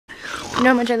You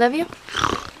know how much I love you?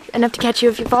 Enough to catch you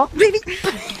if you fall. Baby!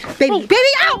 Baby! Oh. Baby!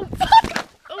 Ow! Fuck!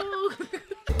 Oh.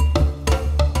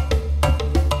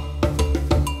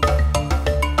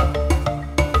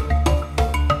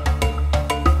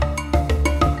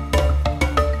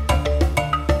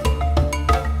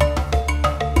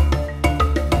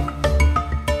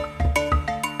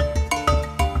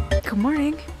 Good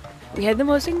morning. We had the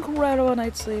most incredible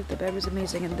night's sleep. The bed was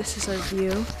amazing, and this is our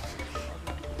view.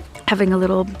 Having a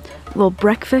little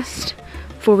breakfast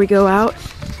before we go out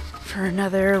for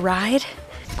another ride.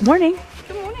 Good morning.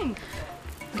 Good morning.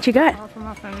 What you got?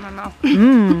 Muffin in my mouth.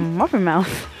 Mmm, muffin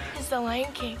mouth. This is the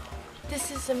Lion King.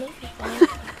 This is the movie. Lion King.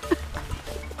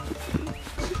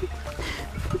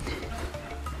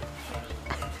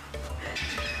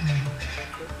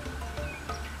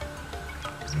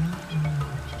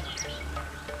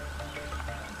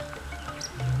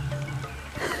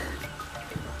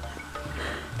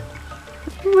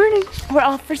 Good morning. We're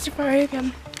off for safari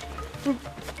again. We're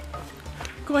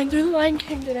going through the Lion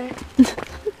King today.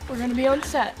 We're gonna be on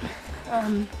set.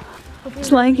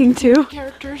 It's Lion King 2.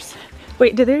 Characters.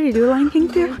 Wait, did they already do Lion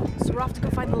King 2? So we're off to go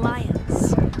find the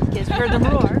lions. Because we heard them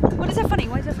roar. What is that funny?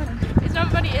 Why is that funny? It's not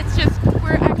funny, it's just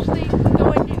we're actually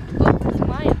going to look for some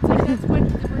lions. Like that's what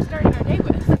we're starting our day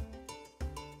with.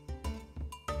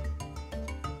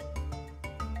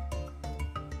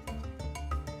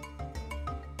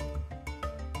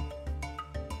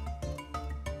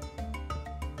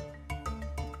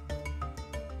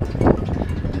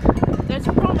 There's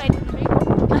a pro made in the maker.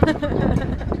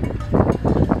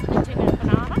 Eating a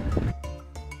banana.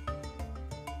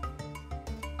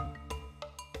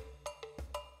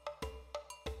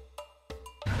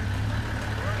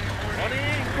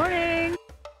 Morning.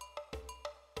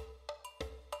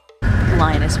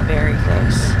 Lion is very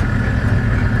close.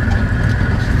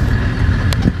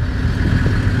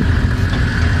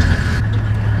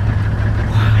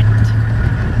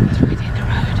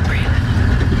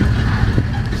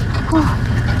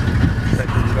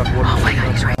 Oh my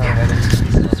god, he's right there.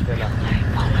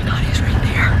 Oh my god, he's right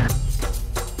there.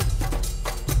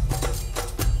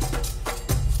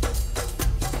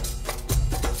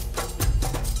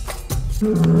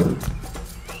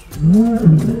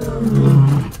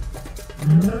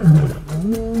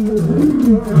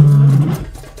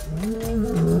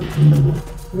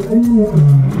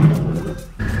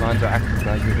 Lions are active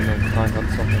now, you're going to try and hunt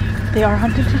something. They are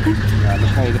hunting something? Yeah, look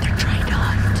how you They're trying to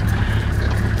hunt.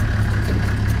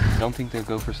 I don't think they'll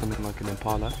go for something like an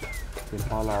impala. The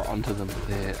impala are onto them,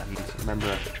 and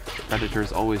remember,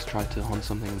 predators always try to hunt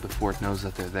something before it knows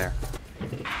that they're there.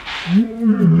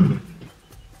 In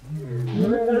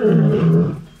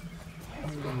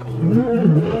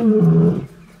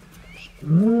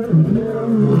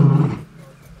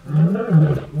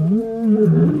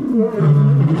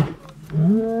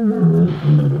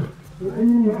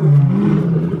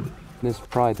this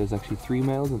pride, there's actually 3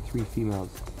 males and 3 females,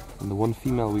 and the one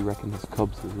female we reckon has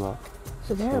cubs as well.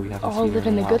 So they're we haven't all seen her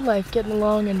living in a the good while. life, getting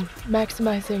along and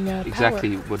maximizing power.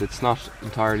 Exactly, but it's not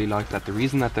entirely like that. The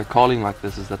reason that they're calling like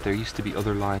this is that there used to be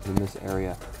other lions in this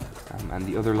area, and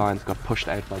the other lions got pushed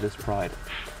out by this pride.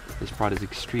 This pride is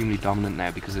extremely dominant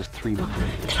now because there's 3 The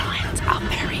lions are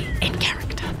very in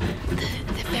character.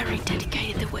 They're very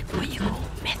dedicated to what you call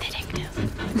method active.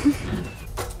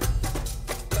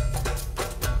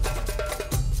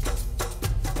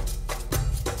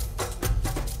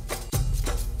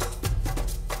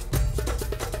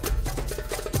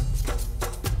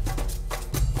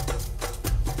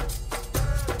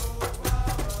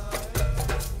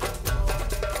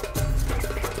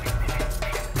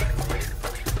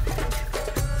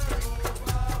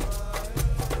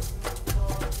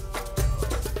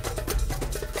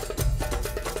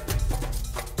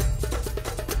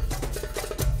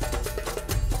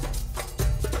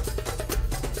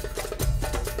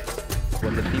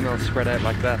 When the females spread out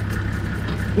like that,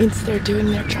 Means they're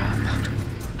doing their job.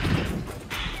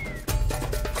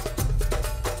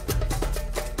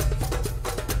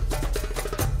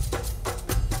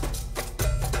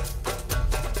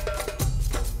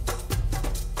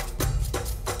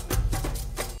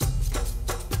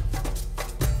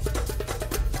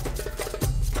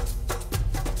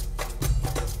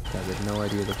 I have no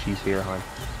idea that she's here, hon.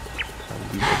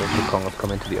 And these other Mekong have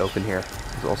come into the open here.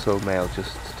 There's also a male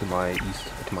just to my east,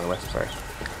 to my west, sorry.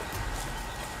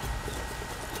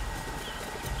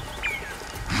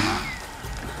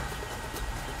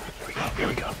 Oh, here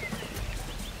we go.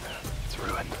 It's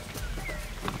ruined.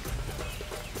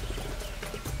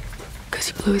 Because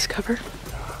he blew his cover.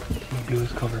 He blew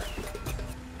his cover.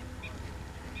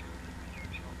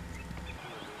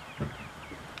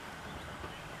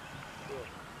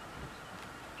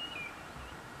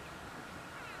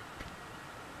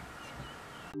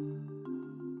 And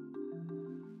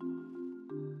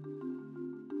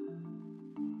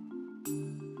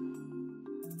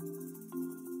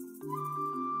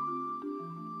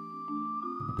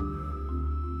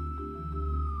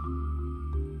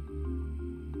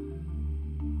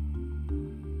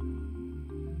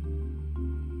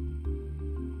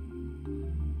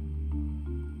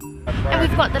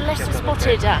we've got the lesser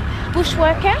spotted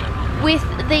bushworker with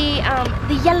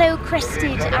the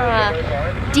yellow-crested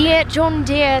John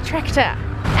Deere tractor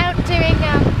out doing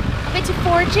a bit of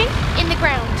foraging in the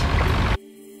ground.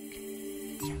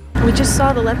 We just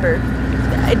saw the leopard.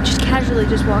 I just casually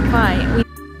just walked by.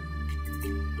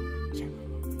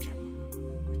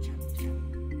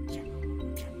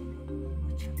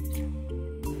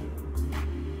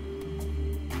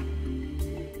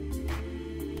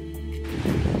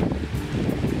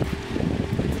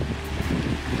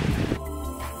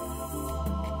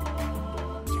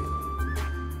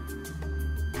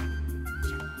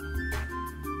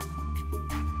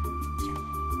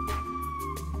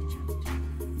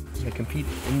 They compete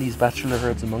in these bachelor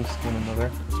herds amongst one another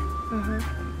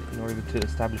in order to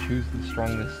establish who's the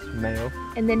strongest male.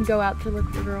 And then go out to look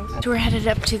for girls. So we're headed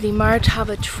up to the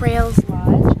Marataba Trails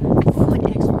Lodge. Foot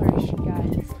exploration,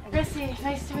 guys. Chrissy,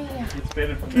 nice to meet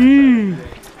you.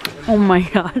 Oh my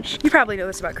gosh. You probably know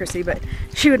this about Chrissy, but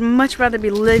she would much rather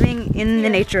be living in the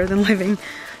nature than living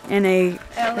in a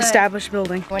established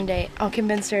building. One day, I'll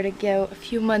convince her to go a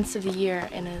few months of the year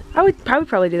in a I would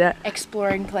probably do that.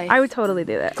 exploring place. I would totally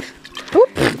do that. Oop.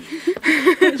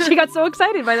 She got so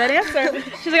excited by that answer.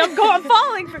 She's like, I'm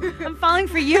falling for you. I'm falling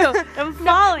for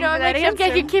that answer. I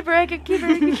can keep her, I can keep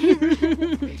her.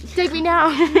 Take me now.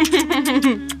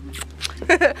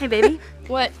 Hey baby.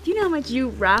 What? Do you know how much you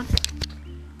rock?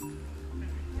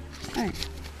 Alright,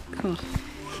 cool.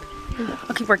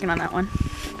 I'll keep working on that one.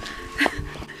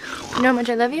 You know how much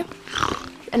I love you?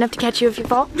 Enough to catch you if you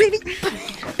fall? Baby!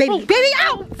 Baby! Baby!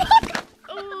 Ow!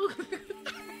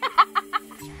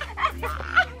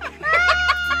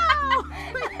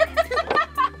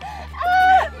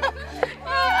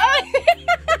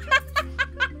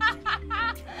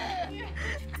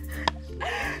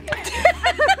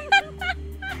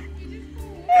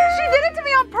 She did it to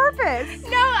me on purpose!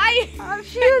 No,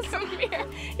 she is... Come here.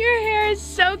 Your hair is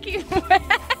soaking wet.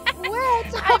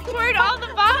 I poured all the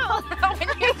bottle out when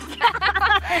you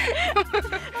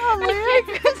Oh my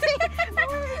God, Chrissy, what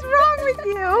is wrong with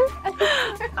you?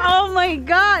 Oh my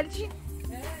God, she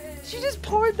just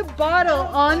poured the bottle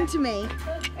onto me.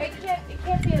 It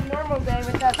can't be a normal day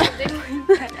without something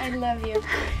like that. I love you.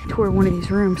 Tour one of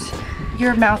these rooms.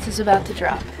 Your mouth is about to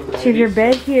drop. So your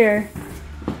bed here.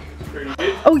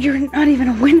 Oh, you're not even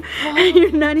a window.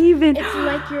 You're not even. It's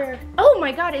like you're... Oh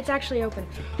my God, it's actually open.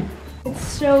 It's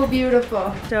so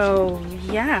beautiful. So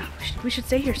yeah, we should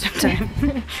stay here sometime.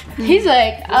 He's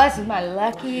like, oh, this is my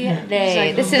lucky day.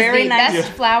 Like, this is very the nice.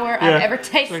 best flour I've ever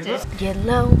tasted. Get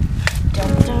low.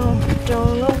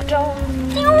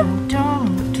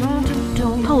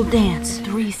 Pole dance.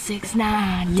 3, 6,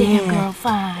 9. Yeah. Damn girl,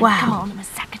 fine. Wow. Come on, let me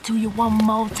suck it to you one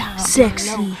more time.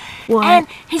 Sexy. What? And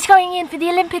he's going in for the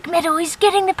Olympic medal. He's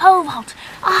getting the pole vault.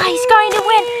 Ah, he's going to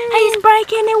win. He's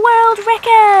breaking the world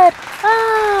record.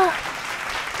 Ah,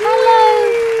 hello.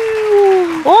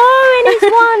 Oh, and he's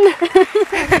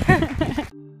won.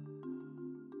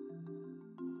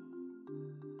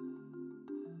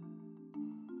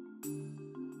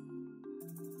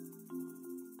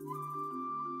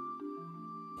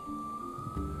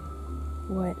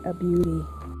 What a beauty.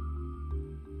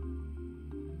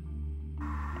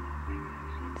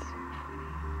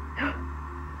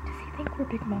 Does he think we're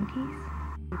big monkeys?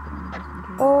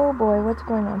 Oh boy, what's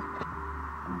going on?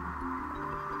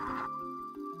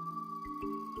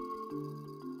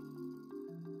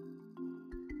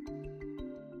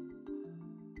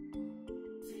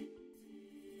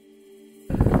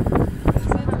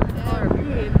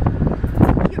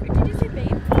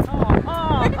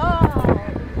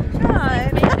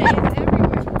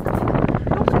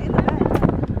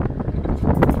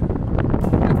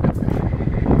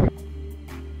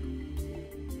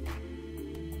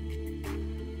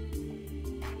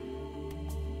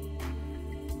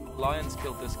 Lions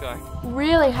killed this guy.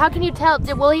 Really? How can you tell?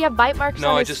 Will he have bite marks No,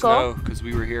 on I his just skull? know because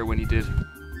we were here when he did.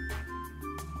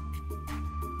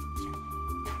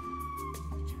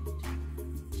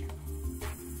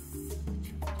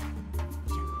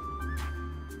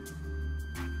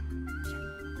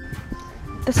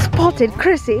 The spotted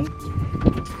Chrissy.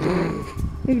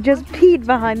 You just peed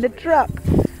behind the truck.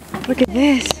 Look at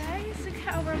this. Guys, look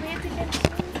how romantic and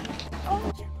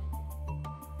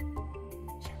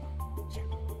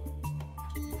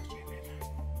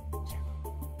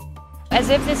As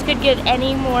if this could get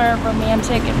any more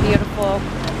romantic and beautiful.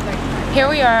 Here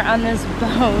we are on this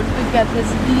boat. We've got this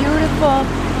beautiful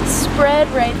spread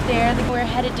right there. We're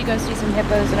headed to go see some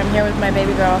hippos, and I'm here with my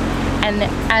baby girl. And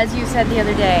as you said the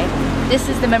other day, this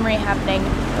is the memory happening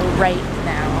right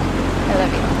now. I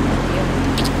love you.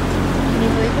 Can you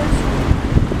believe this?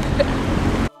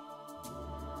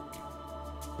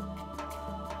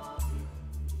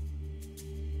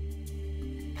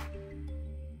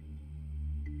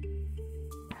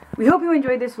 We hope you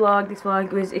enjoyed this vlog. This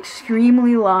vlog was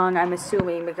extremely long, I'm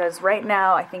assuming, because right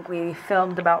now I think we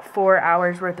filmed about 4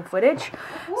 hours worth of footage.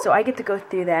 So I get to go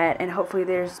through that, and hopefully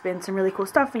there's been some really cool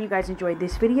stuff and you guys enjoyed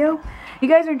this video. You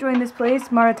guys are enjoying this place,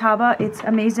 Marataba. It's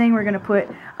amazing. We're going to put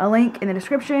a link in the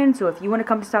description, so if you want to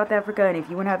come to South Africa and if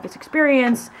you want to have this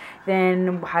experience,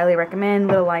 then highly recommend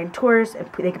Little Lion Tours.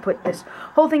 They can put this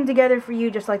whole thing together for you,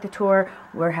 just like the tour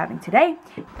we're having today.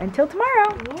 Until tomorrow.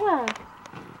 Mwah.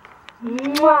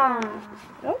 Mwah.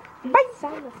 Oh,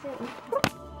 bye.